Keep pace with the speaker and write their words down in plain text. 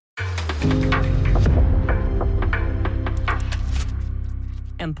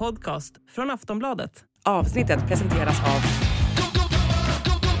En podcast från Aftonbladet. Avsnittet presenteras av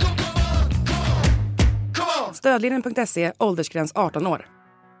Stödlinjen.se, åldersgräns 18 år.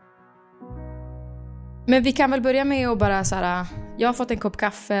 Men vi kan väl börja med att bara så här, jag har fått en kopp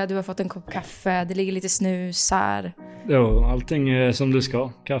kaffe, du har fått en kopp kaffe, det ligger lite snus här. Ja, allting är som det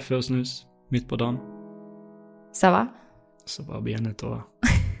ska. Kaffe och snus, mitt på dagen. Ça va? Så bara benet och...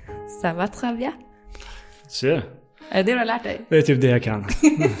 Ça va, très bien. Se. Är det du har lärt dig? Det är typ det jag kan.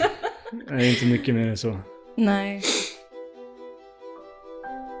 Det är inte mycket mer än så. Nej.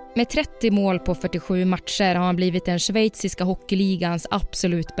 Med 30 mål på 47 matcher har han blivit den schweiziska hockeyligans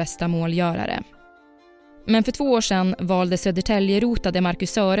absolut bästa målgörare. Men för 2 år sedan valde Södertälje-rotade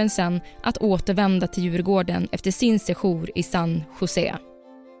Marcus Sörensen att återvända till Djurgården efter sin sejour i San Jose.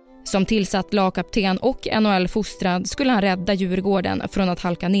 Som tillsatt lagkapten och NHL-fostrad skulle han rädda Djurgården från att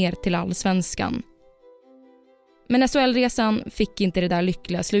halka ner till Allsvenskan. Men SHL-resan fick inte det där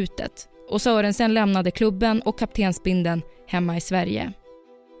lyckliga slutet och Sörensen lämnade klubben och kaptensbindeln hemma i Sverige.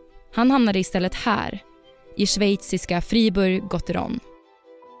 Han hamnade istället här, i schweiziska Fribourg-Gottéron.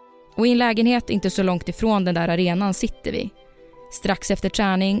 Och i en lägenhet inte så långt ifrån den där arenan sitter vi. Strax efter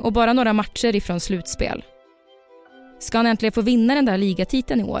träning och bara några matcher ifrån slutspel. Ska han äntligen få vinna den där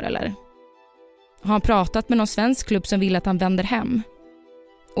ligatiteln i år eller? Har han pratat med någon svensk klubb som vill att han vänder hem?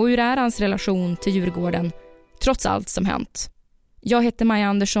 Och hur är hans relation till Djurgården trots allt som hänt? Jag heter Maja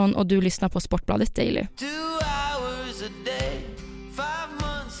Andersson och du lyssnar på Sportbladet Daily.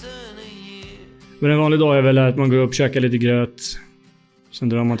 Men en vanlig dag är väl att man går upp och käkar lite gröt. Sen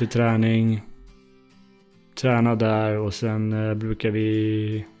drar man till träning. Tränar där och sen brukar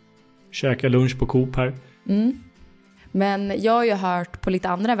vi käka lunch på Coop här. Mm. Men jag har ju hört på lite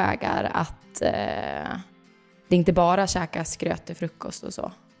andra vägar att det inte bara käkas gröt till frukost och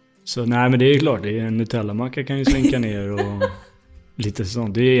så. Så nej, men det är klart, det är en Nutella-macka kan ju slinka ner och lite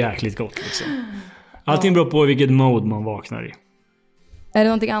sånt. Det är jäkligt gott liksom. Allting beror på vilket mode man vaknar i. Är det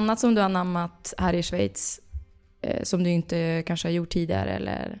någonting annat som du har namnat här i Schweiz som du inte kanske har gjort tidigare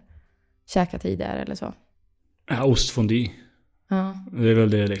eller käkat tidigare eller så? Ja, ostfondue. Ja. Det är väl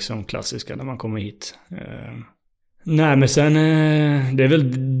det liksom klassiska när man kommer hit. Nej, men sen det är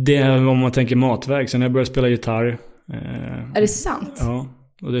väl det om man tänker matväg. Sen när jag började spela gitarr. Är det sant? Ja,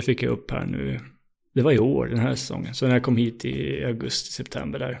 och det fick jag upp här nu. Det var i år, den här säsongen. Så när jag kom hit i augusti,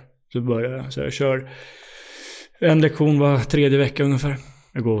 september där. Så började jag. Så jag kör en lektion var 3:e vecka ungefär.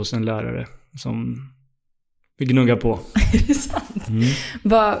 Jag går hos en lärare som vi gnuggar på. Är det sant?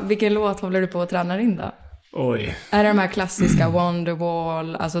 Vilken låt håller du på att träna in då? Oj. Är det de här klassiska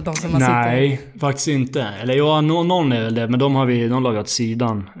Wonderwall, alltså de som man Nej, sitter... faktiskt inte. Eller ja, någon är väl det, men de har vi lagat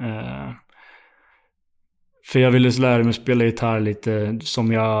sidan. För jag ville lära mig spela gitarr lite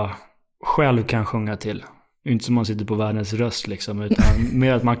som jag själv kan sjunga till. Inte som man sitter på världens röst liksom, utan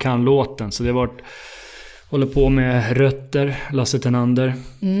mer att man kan låten. Så det har varit, håller på med Rötter, Lasse Tenander,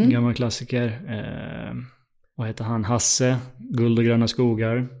 en gammal klassiker. Vad heter han? Hasse, Guld och gröna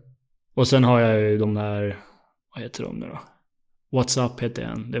skogar. Och sen har jag ju de där, vad heter de nu då? What's Up heter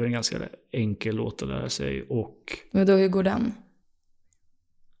en. Det är väl en ganska enkel låt att lära sig. Och... Men då, hur går den?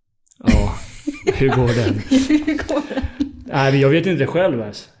 Ja, hur går den? Hur går den? Nej, jag vet inte själv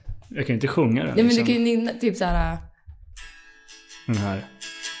ens. Jag kan inte sjunga den. Ja, men liksom. du kan ju nynna typ så här. Den här.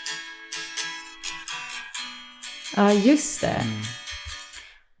 Ja, just det.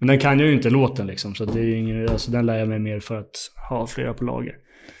 Men den kan ju inte låten liksom. Så det är ingen, alltså, den lär jag mig mer för att ha flera på lager.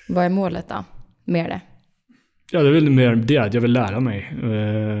 Vad är målet då? Mer det? Ja, det är väl mer det att jag vill lära mig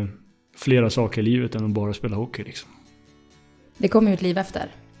flera saker i livet än att bara spela hockey liksom. Det kommer ju ett liv efter.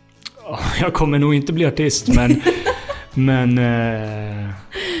 Ja, jag kommer nog inte bli artist, men nej,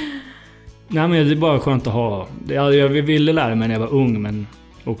 men det är bara skönt att ha. Jag ville lära mig när jag var ung, men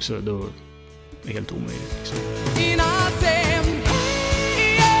också då är det helt omöjligt liksom.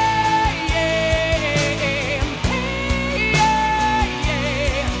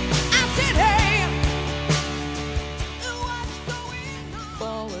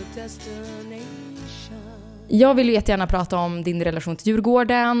 Jag vill ju jättegärna prata om din relation till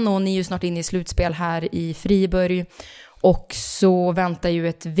Djurgården och ni är ju snart inne i slutspel här i Fribourg och så väntar ju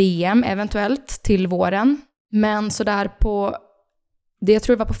ett VM eventuellt till våren. Men så där på, det jag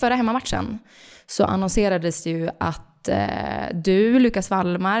tror det var på förra hemmamatchen, så annonserades ju att du, Lukas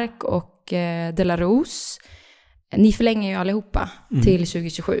Wallmark och deras, ni förlänger ju allihopa till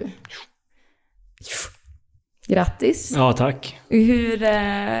 2027. Grattis. Ja, tack.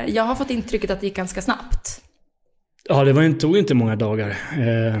 Jag har fått intrycket att det gick ganska snabbt. Ja, tog inte många dagar.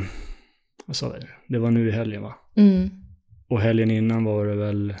 Vad sa jag? Det var nu i helgen, va? Mm. Och helgen innan var det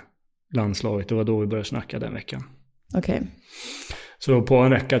väl landslaget. Det var då vi började snacka den veckan. Okej. Okay. Så på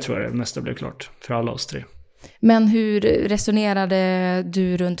en vecka tror jag det mesta blev klart för alla oss 3. Men hur resonerade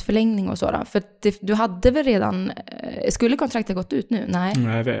du runt förlängning och så då? För du hade väl redan... Skulle kontraktet gått ut nu? Nej,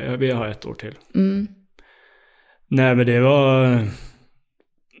 vi har 1 år till. Nej, men det var...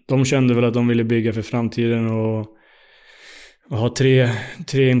 De kände väl att de ville bygga för framtiden och ha 3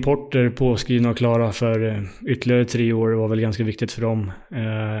 importer påskrivna och klara för ytterligare 3 år var väl ganska viktigt för dem.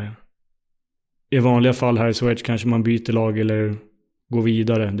 I vanliga fall här i Schweiz kanske man byter lag eller går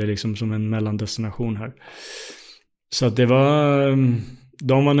vidare. Det är liksom som en mellandestination här. Så att det var...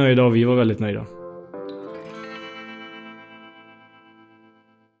 De var nöjda och vi var väldigt nöjda.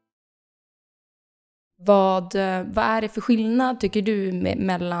 Vad är det för skillnad tycker du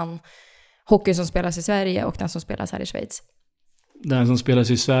mellan hockey som spelas i Sverige och den som spelas här i Schweiz? Den som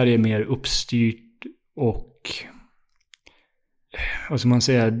spelas i Sverige är mer uppstyrt och vad ska man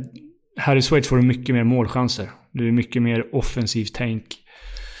säga, här i Schweiz får du mycket mer målchanser. Du är mycket mer offensivt tänk.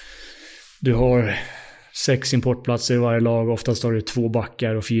 Du har 6 importplatser i varje lag. Oftast har du 2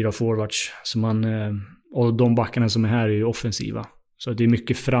 backar och 4 forwards. Så och de backarna som är här är ju offensiva. Så det är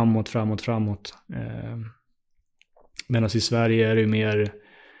mycket framåt. Medan i Sverige är det mer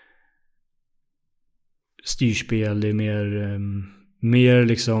styrspel. Det är mer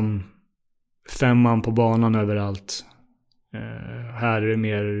liksom 5-man på banan överallt. Här är det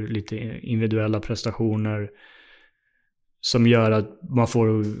mer lite individuella prestationer som gör att man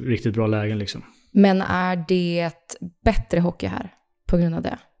får riktigt bra lägen liksom. Men är det bättre hockey här på grund av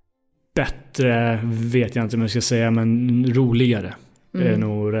det? Bättre vet jag inte om jag ska säga, men roligare är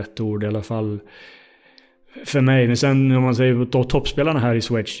nog rätt ord i alla fall för mig. Men sen om man säger då, toppspelarna här i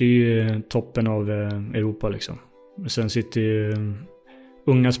Schweiz, det är ju toppen av Europa liksom. Sen sitter ju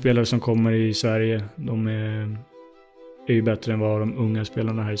unga spelare som kommer i Sverige, de är ju bättre än vad de unga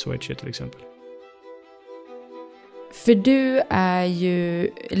spelarna här i Schweiz till exempel. För du är ju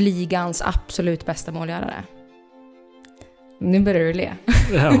ligans absolut bästa målgörare. Nu börjar du le.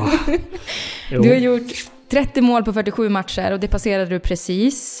 Ja. Du har gjort 30 mål på 47 matcher och det passerade du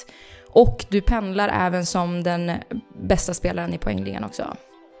precis. Och du pendlar även som den bästa spelaren i poängligan också.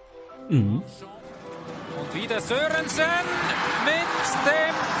 Und wieder Sörensen mit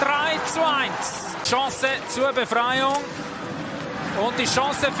dem 3:1. Chance zur Befreiung. Und die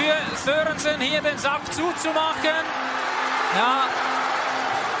Chance für Sörensen, hier den Sack zuzumachen. Ja.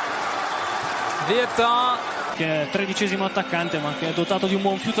 Vilka. 13esimo attaccante, ma che è dotato di un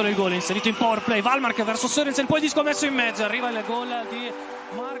buon fiuto del gol, inserito in power play. Wallmark verso Sörensen, poi disco messo in mezzo. Arriva il gol di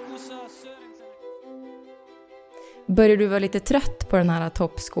Marcus Sörensen. Börjar du vara lite trött på den här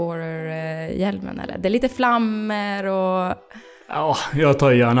topscorer-hjälmen eller? Det är lite flammer och... Ja, jag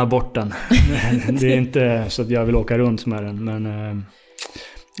tar gärna bort den. Det är inte så att jag vill åka runt med den, men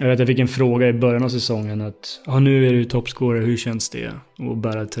jag fick en fråga i början av säsongen att nu är du toppscorer, hur känns det? Och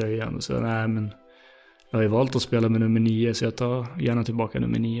bära tröjan. Och så, nej men jag har ju valt att spela med nummer 9, så jag tar gärna tillbaka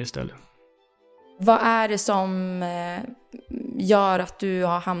nummer 9 istället. Vad är det som gör att du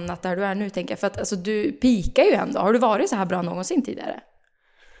har hamnat där du är nu, tänker jag? För att alltså, du pikar ju ändå. Har du varit så här bra någonsin tidigare?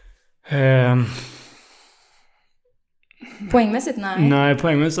 Poängmässigt, nej. Nej,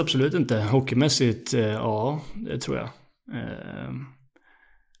 poängmässigt absolut inte. Hockeymässigt, ja, det tror jag.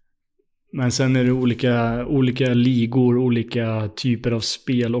 Men sen är det olika ligor, olika typer av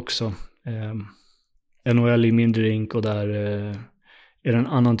spel också. NHL är mindre rink och där är det en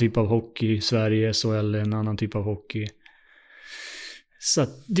annan typ av hockey. Sverige, SHL är en annan typ av hockey. Så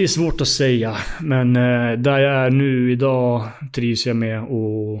det är svårt att säga. Men där jag är nu idag trivs jag med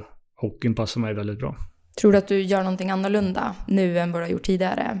och hockeyn passar mig väldigt bra. Tror du att du gör någonting annorlunda nu än vad du har gjort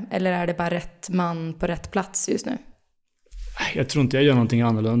tidigare? Eller är det bara rätt man på rätt plats just nu? Jag tror inte jag gör någonting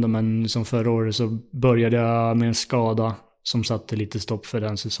annorlunda, men som förra året så började jag med en skada som satte lite stopp för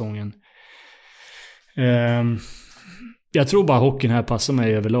den säsongen. Jag tror bara hockeyn här passar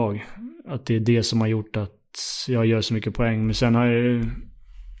mig överlag. Att det är det som har gjort att jag gör så mycket poäng. Men sen har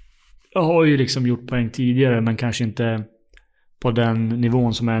jag har ju liksom gjort poäng tidigare, men kanske inte på den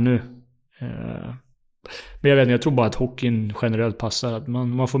nivån som är nu. Men jag vet inte, jag tror bara att hockeyn generellt passar. Att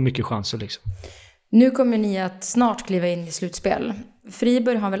man får mycket chanser liksom. Nu kommer ni att snart kliva in i slutspel.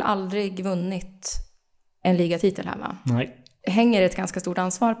 Fribourg har väl aldrig vunnit en ligatitel här, va? Nej. Hänger ett ganska stort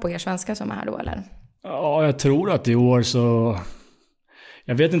ansvar på er svenskar som är här då, eller? Ja, jag tror att i år så...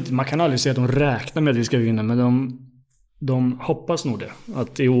 Jag vet inte, man kan aldrig säga att de räknar med att vi ska vinna, men de hoppas nog det.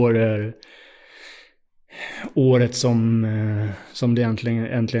 Att i år är året som det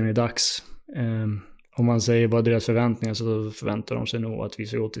äntligen är dags. Om man säger vad deras förväntningar, så förväntar de sig nog att vi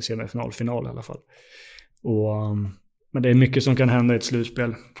ska gå till semifinal i alla fall. Och Men det är mycket som kan hända i ett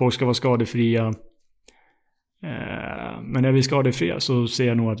slutspel. Folk ska vara skadefria. Men när vi är skadefria så ser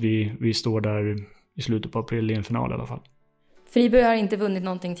jag nog att vi står där i slutet på april i en final i alla fall. Fribourg har inte vunnit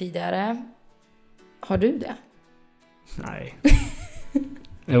någonting tidigare. Har du det? Nej.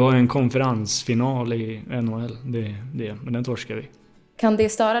 Det var en konferensfinal i NHL. Men den torskar vi. Kan det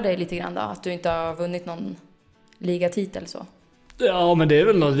störa dig lite grann då? Att du inte har vunnit någon ligatitel så? Ja, men det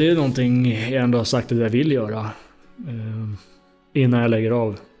är någonting jag ändå har sagt att jag vill göra. Innan jag lägger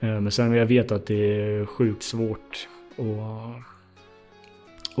av. Men sen jag vet att det är sjukt svårt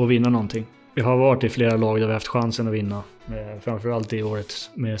att vinna någonting. Jag har varit i flera lag där vi har haft chansen att vinna. Framförallt i året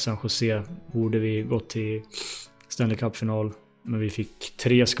med San Jose borde vi gått till Stanley Cup-final. Men vi fick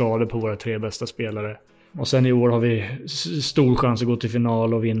 3 skador på våra 3 bästa spelare. Och sen i år har vi stor chans att gå till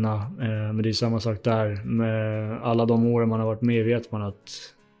final och vinna. Men det är samma sak där. Med alla de åren man har varit med vet man att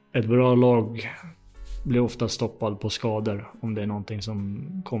ett bra lag blir ofta stoppad på skador om det är någonting som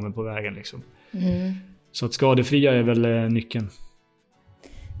kommer på vägen liksom. Så att skadefria är väl nyckeln.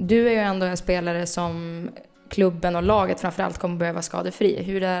 Du är ju ändå en spelare som klubben och laget framförallt kommer behöva skadefri.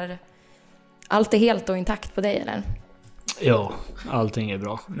 Hur är allt är helt och intakt på dig eller? Ja, allting är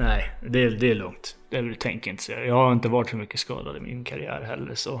bra. Nej, det är lugnt. Det tänker inte säga. Jag har inte varit så mycket skadad i min karriär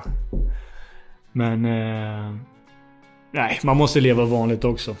heller så. Men nej, man måste leva vanligt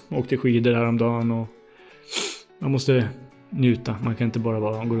också. Åkte skidor häromdagen och man måste njuta. Man kan inte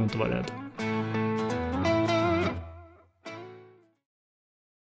bara gå runt och vara rädd.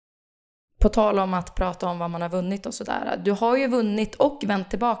 På tal om att prata om vad man har vunnit och sådär. Du har ju vunnit och vänt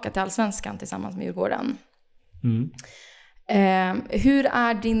tillbaka till Allsvenskan tillsammans med Djurgården. Hur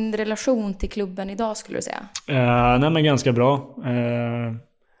är din relation till klubben idag skulle du säga? Nej men ganska bra.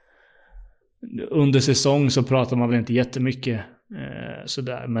 Under säsong så pratar man väl inte jättemycket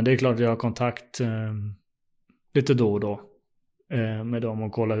sådär. Men det är klart att jag har kontakt lite då och då med dem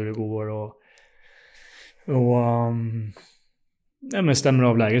och kollar hur det går och men stämmer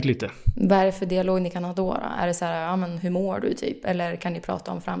av läget lite. Vad är det för dialog ni kan ha då? Är det så här, ja men hur mår du typ? Eller kan ni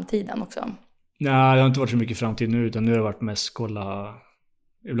prata om framtiden också? Nej, det har inte varit så mycket framtid nu utan nu har det varit mest kolla.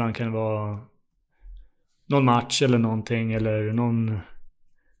 Ibland kan det vara någon match eller någonting eller någon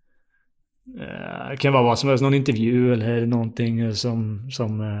det kan vara vad som helst, någon intervju eller någonting som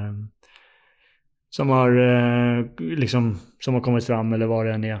har liksom som har kommit fram eller vad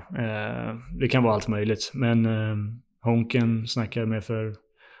det än är. Det kan vara allt möjligt men Honken snackade med för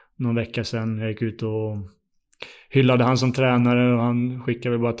någon vecka sedan. Jag gick ut och hyllade han som tränare och han skickade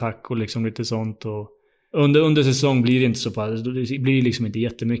väl bara tack och liksom lite sånt. Och under säsong blir det inte så pass. Det blir liksom inte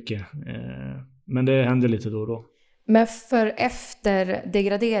jättemycket. Men det händer lite då och då. Men för efter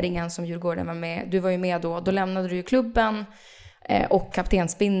degraderingen som Djurgården var med, du var ju med då lämnade du ju klubben och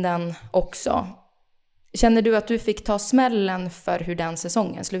kaptensbindeln också. Känner du att du fick ta smällen för hur den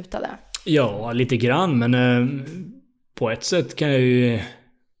säsongen slutade? Ja, lite grann, men på ett sätt kan jag ju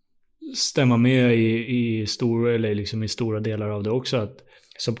stämma med i stora delar av det också. Att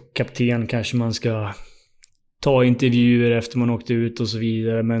som kapten kanske man ska ta intervjuer efter man åkte ut och så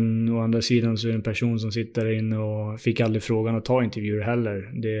vidare. Men å andra sidan så är det en person som sitter där inne och fick aldrig frågan att ta intervjuer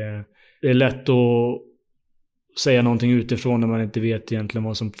heller. Det är lätt att säga någonting utifrån när man inte vet egentligen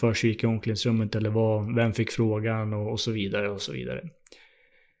vad som försiggick i omklädningsrummet eller vem fick frågan och så vidare och så vidare.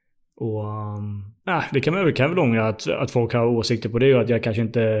 Och det kan väl ångra att folk har åsikter på det och att jag kanske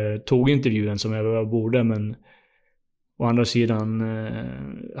inte tog intervjun som jag borde, men å andra sidan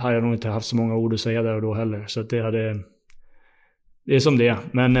har jag nog inte haft så många ord att säga där och då heller, så att det är som det.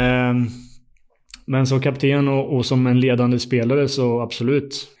 Men som kapten och som en ledande spelare så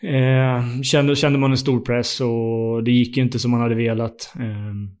absolut kände man en stor press och det gick inte som man hade velat.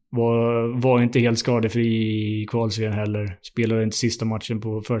 Var inte helt skadefri i kvalserien heller. Spelade inte sista matchen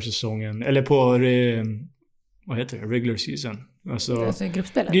på försäsongen. Eller på vad heter det? Regular season. Alltså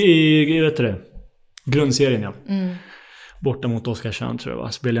gruppspelet? Vet du det? Grundserien, ja. Borta mot Oskarshamn tror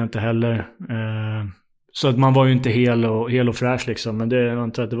jag, spelade jag inte heller. Så att man var ju inte hel och fräsch liksom. Men jag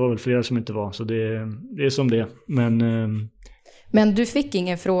antar att det var väl flera som inte var. Så det är som det. Men du fick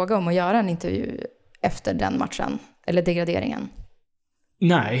ingen fråga om att göra en intervju efter den matchen? Eller degraderingen?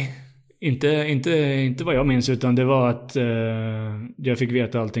 Nej, inte vad jag minns, utan det var att jag fick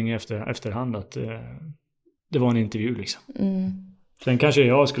veta allting efterhand att det var en intervju liksom. Sen kanske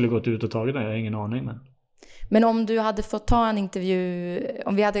jag skulle gått ut och tagit det, jag har ingen aning. Men om du hade fått ta en intervju,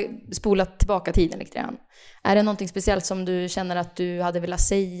 om vi hade spolat tillbaka tiden lite grann, är det någonting speciellt som du känner att du hade velat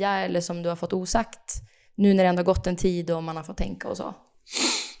säga eller som du har fått osagt nu när det ändå har gått en tid och man har fått tänka och så?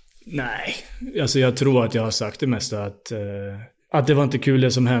 Nej, alltså jag tror att jag har sagt det mesta att det var inte kul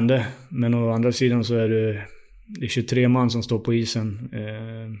det som hände. Men å andra sidan så är det är 23 man som står på isen.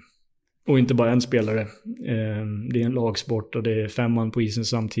 Och inte bara en spelare. Det är en lagsport och det är 5 man på isen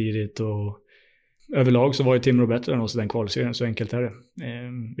samtidigt. Och överlag så var ju Timrå bättre än oss i den kvalserien, så enkelt är det.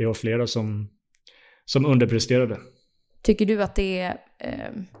 Vi har flera som underpresterade. Tycker du att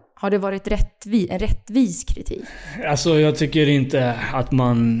har det varit en rättvis kritik? Alltså jag tycker inte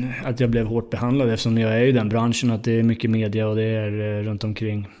att jag blev hårt behandlad, eftersom jag är i den branschen, att det är mycket media och det är runt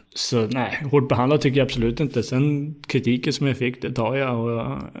omkring. Så nej, hårt behandlad tycker jag absolut inte. Sen kritiken som jag fick, det tar jag och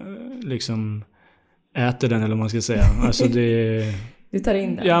jag liksom äter den, eller vad man ska säga. Alltså det... Du tar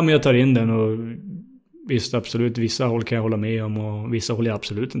in den? Ja, men jag tar in den, och visst absolut, vissa håll kan jag hålla med om och vissa håller jag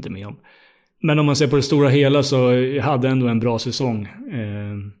absolut inte med om. Men om man ser på det stora hela så jag hade ändå en bra säsong.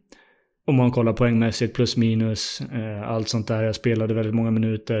 Om man kollar poängmässigt, plus minus, allt sånt där. Jag spelade väldigt många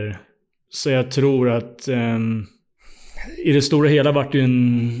minuter. Så jag tror att i det stora hela var det ju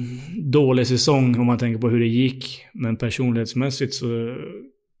en dålig säsong om man tänker på hur det gick. Men personlighetsmässigt så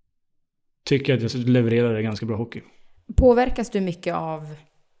tycker jag att jag levererade ganska bra hockey. Påverkas du mycket av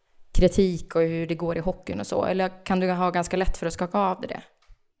kritik och hur det går i hockeyn och så? Eller kan du ha ganska lätt för att skaka av det?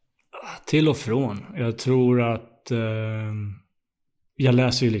 Till och från. Jag tror att jag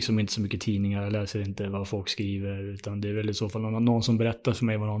läser ju liksom inte så mycket tidningar. Jag läser inte vad folk skriver, utan det är väl i så fall någon som berättar för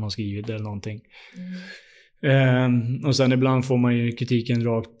mig vad någon har skrivit eller någonting. Och sen ibland får man ju kritiken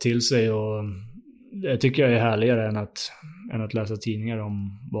rakt till sig, och det tycker jag är härligare än att läsa tidningar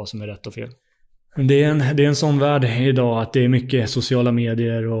om vad som är rätt och fel. Det är en sån värld idag att det är mycket sociala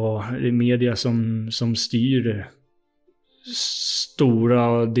medier och det är media som styr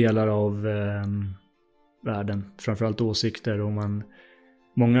stora delar av världen, framförallt åsikter, och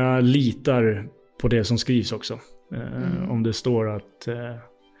många litar på det som skrivs också. Om det står att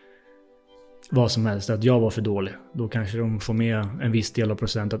vad som helst, att jag var för dålig, då kanske de får med en viss del av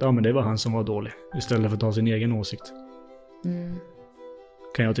procent att men det var han som var dålig, istället för att ta sin egen åsikt.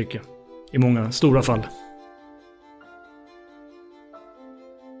 Kan jag tycka, i många stora fall.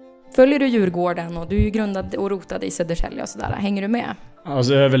 Följer du Djurgården, och du är ju grundad och rotad i Södertälje och sådär. Hänger du med?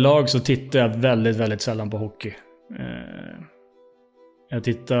 Alltså överlag så tittar jag väldigt, väldigt sällan på hockey. Jag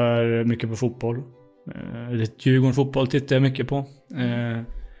tittar mycket på fotboll. Djurgården fotboll tittar jag mycket på.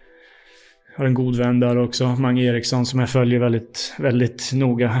 Har en god vän där också, Maja Andersson, som jag följer väldigt, väldigt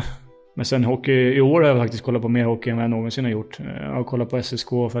noga. Men sen hockey, i år har jag faktiskt kollat på mer hockey än vad jag någonsin har gjort. Jag har kollat på SSK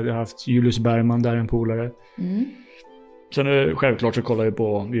för att jag har haft Julius Bergman där, en polare. Sen självklart så kollar jag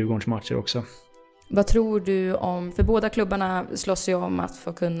på Djurgårdens matcher också. Vad tror du om, för båda klubbarna slåss ju om att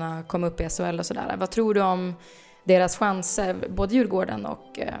få kunna komma upp i SHL och sådär. Vad tror du om deras chanser, både Djurgården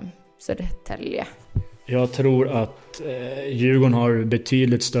och Södertälje? Jag tror att Djurgården har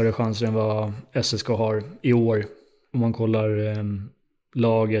betydligt större chanser än vad SSK har i år. Om man kollar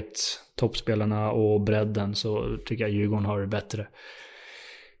laget, toppspelarna och bredden, så tycker jag Djurgården har det bättre.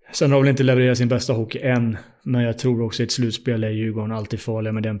 Sen har väl inte levererat sin bästa hockey än, men jag tror också i ett slutspel är Djurgården alltid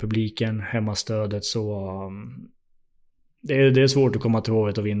farliga med den publiken, hemmastödet, så det är svårt att komma till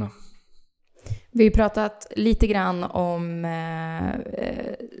Hovet och vinna. Vi har pratat lite grann om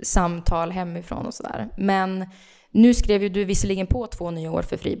samtal hemifrån och sådär, men nu skrev ju du visserligen på 2 nya år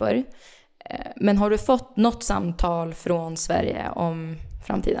för Fribourg, men har du fått något samtal från Sverige om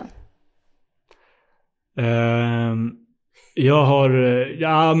framtiden? Jag har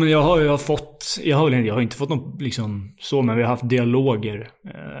inte fått något liksom så, men vi har haft dialoger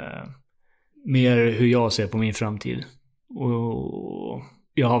mer hur jag ser på min framtid, och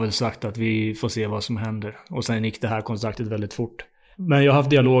jag har väl sagt att vi får se vad som händer, och sen gick det här kontraktet väldigt fort. Men jag har haft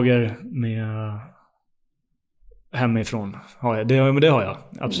dialoger med hemifrån. Det har jag,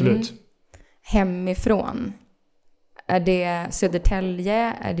 absolut. Hemifrån? Är det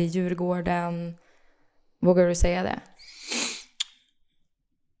Södertälje? Är det Djurgården? Vågar du säga det?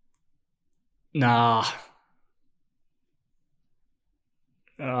 Nej,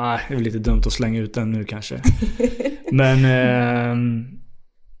 det är lite dumt att slänga ut den nu kanske. Men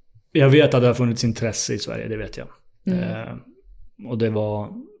jag vet att det har funnits intresse i Sverige, det vet jag. Och det var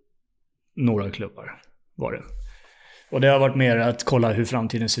några klubbar var det. Och det har varit mer att kolla hur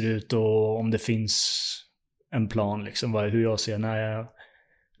framtiden ser ut och om det finns en plan liksom, hur jag ser när jag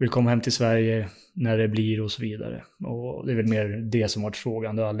vill komma hem till Sverige, när det blir och så vidare. Och det är väl mer det som varit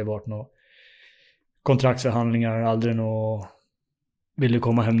frågan. Det har aldrig varit några kontraktsförhandlingar, aldrig något vill du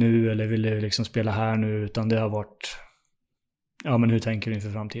komma hem nu eller vill du liksom spela här nu, utan det har varit men hur tänker du inför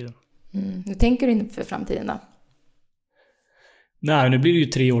framtiden? Hur tänker du inför framtiden då? Nej, nu blir det ju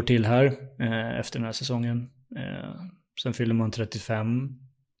 3 år till här efter den här säsongen. Sen fyller man 35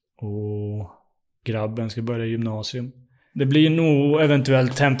 och grabben ska börja gymnasium. Det blir nog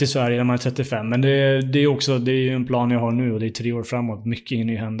eventuellt hem till Sverige när man är 35. Men det är ju en plan jag har nu och det är 3 år framåt. Mycket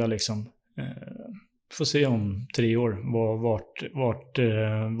hinner ju hända liksom. Får se om 3 år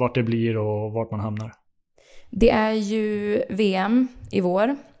vart det blir och vart man hamnar. Det är ju VM i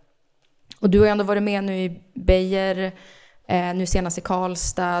vår. Och du har ju ändå varit med nu i Beijer, nu senast i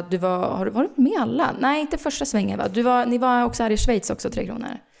Karlstad. Har du varit med alla? Nej, inte första svängen va? Ni var också här i Schweiz också, 3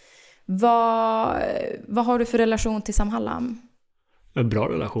 kronor. Vad har du för relation till Sam Hallam? En bra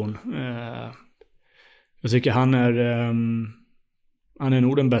relation. Jag tycker han är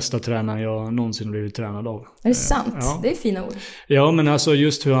nog den bästa tränaren jag någonsin blivit tränad av. Är det sant? Ja. Det är fina ord. Ja, men alltså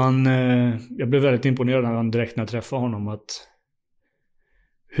just hur han... Jag blev väldigt imponerad när jag träffade honom. Att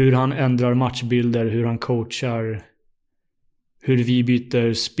hur han ändrar matchbilder, hur han coachar, hur vi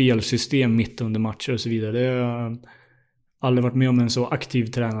byter spelsystem mitt under matcher och så vidare. Det har aldrig varit med om en så aktiv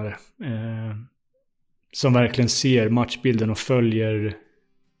tränare. Som verkligen ser matchbilden och följer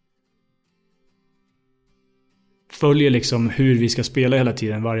liksom hur vi ska spela hela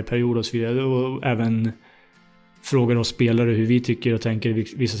tiden, varje period och så vidare. Och även frågar oss spelare hur vi tycker och tänker i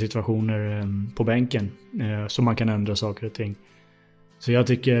vissa situationer på bänken. Så man kan ändra saker och ting. Så jag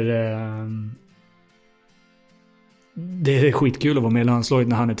tycker det är skitkul att vara med i landslaget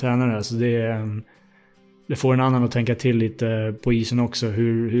när han är tränare. Alltså det får en annan att tänka till lite på isen också,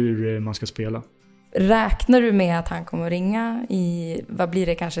 hur man ska spela. Räknar du med att han kommer att ringa i, vad blir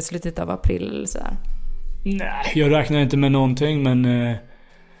det, kanske slutet av april eller sådär? Nej, jag räknar inte med någonting, men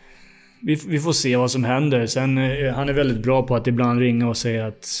vi får se vad som händer. Sen han är väldigt bra på att ibland ringa och säga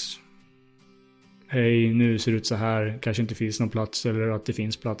att hej, nu ser det ut så här, kanske inte finns någon plats eller att det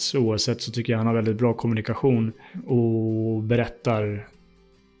finns plats. Oavsett så tycker jag han har väldigt bra kommunikation och berättar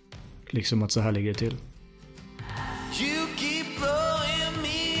liksom att så här ligger det till.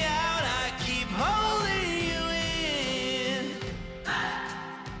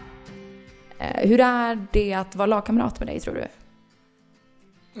 Hur är det att vara lagkamrat med dig, tror du?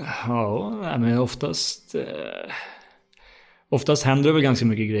 Ja, men oftast händer det väl ganska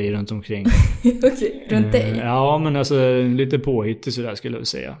mycket grejer runt omkring. Okej, runt dig? Ja, men alltså lite påhittigt sådär skulle jag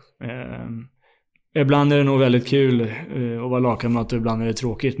säga. Ibland är det nog väldigt kul att vara lagkamrat och ibland är det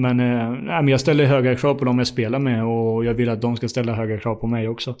tråkigt. Men jag ställer höga krav på dem jag spelar med och jag vill att de ska ställa höga krav på mig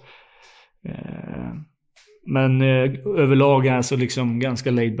också. Men överlag är alltså liksom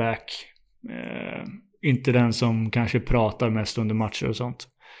ganska laid back. Inte den som kanske pratar mest under matcher och sånt.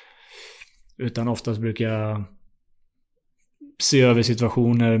 Utan oftast brukar jag se över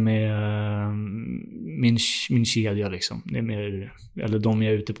situationer med min kedja liksom. Det är mer, eller de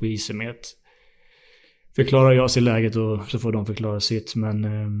jag är ute på isen med. Förklarar jag sig läget och så får de förklara sitt. Men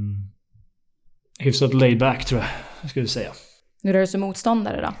hyfsat laid back tror jag skulle säga. Hur är du som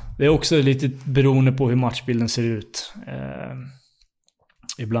motståndare då? Det är också lite beroende på hur matchbilden ser ut.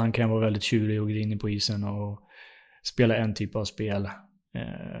 Ibland kan jag vara väldigt tjurig och grinig på isen och spela en typ av spel.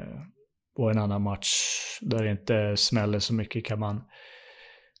 Och en annan match där det inte smäller så mycket kan man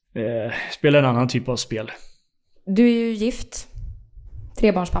spela en annan typ av spel. Du är ju gift,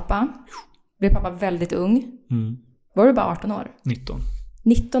 3-barnspappa. Du är pappa väldigt ung. Var du bara 18 år?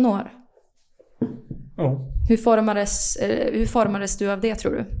 19 år? Ja. Hur formades du av det,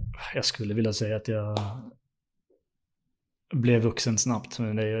 tror du? Jag skulle vilja säga att jag blev vuxen snabbt,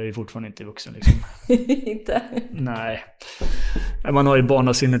 men jag är fortfarande inte vuxen liksom. Inte? Nej. Man har ju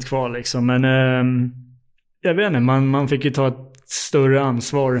barnasinnet kvar liksom, men jag vet inte, man fick ju ta ett större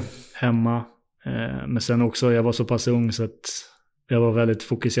ansvar hemma. Men sen också, jag var så pass ung så att jag var väldigt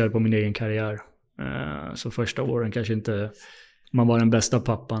fokuserad på min egen karriär. Så första åren kanske inte man var den bästa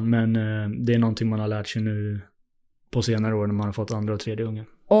pappan, men det är någonting man har lärt sig nu på senare år när man har fått andra och tredje ungen.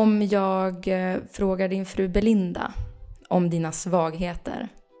 Om jag frågar din fru Belinda om dina svagheter,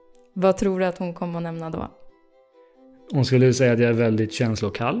 vad tror du att hon kommer att nämna då? Hon skulle säga att jag är väldigt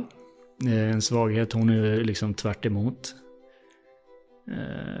känslokall. En svaghet, hon är liksom tvärt emot.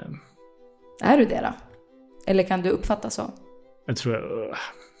 Är du det då? Eller kan du uppfatta så? Jag tror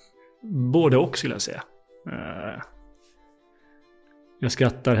både och skulle jag säga. Jag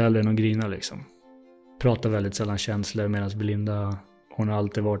skrattar hellre än att grina liksom. Pratar väldigt sällan känslor, medan Belinda, hon har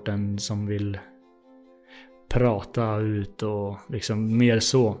alltid varit den som vill prata ut och liksom mer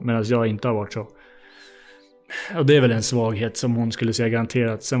så, medan jag inte har varit så. Och det är väl en svaghet som hon skulle säga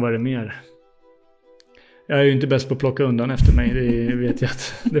garanterat. Sen var det mer. Jag är ju inte bäst på att plocka undan efter mig, det vet jag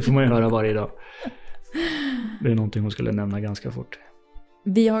att det får man ju höra varje dag. Det är någonting hon skulle nämna ganska fort.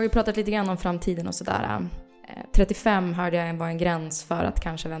 Vi har ju pratat lite grann om framtiden och sådär. 35 hörde jag var en gräns för att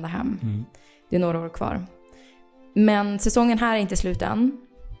kanske vända hem. Det är några år kvar. Men säsongen här är inte slut än.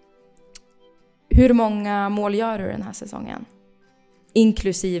 Hur många mål gör du den här säsongen?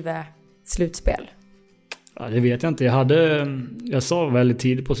 Inklusive slutspel. Ja, det vet jag inte. Jag sa väldigt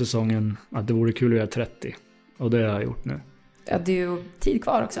tidigt på säsongen att det vore kul att göra 30. Och det har jag gjort nu. Ja, det är ju tid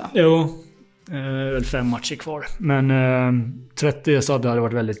kvar också. Jo, 5 matcher kvar. Men 30 jag sa att det hade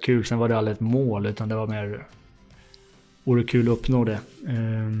varit väldigt kul. Sen var det aldrig ett mål, utan det var mer vore kul att uppnå det.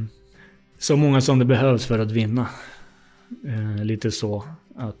 Så många som det behövs för att vinna. Lite så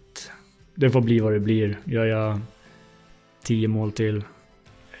att det får bli vad det blir. Gör jag 10 mål till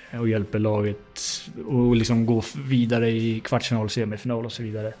och hjälper laget och liksom gå vidare i kvartsfinal, semifinal och så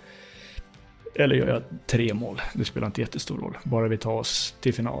vidare. Eller gör jag 3 mål. Det spelar inte jättestor roll. Bara vi tar oss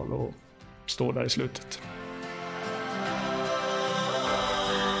till final och står där i slutet.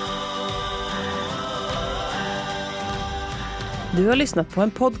 Du har lyssnat på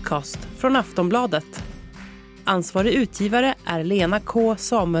en podcast från Aftonbladet. Ansvarig utgivare är Lena K.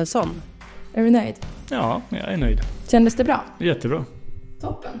 Samuelsson. Är du nöjd? Ja, jag är nöjd. Kändes det bra? Jättebra.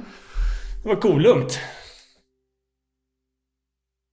 Toppen. Det var lugnt.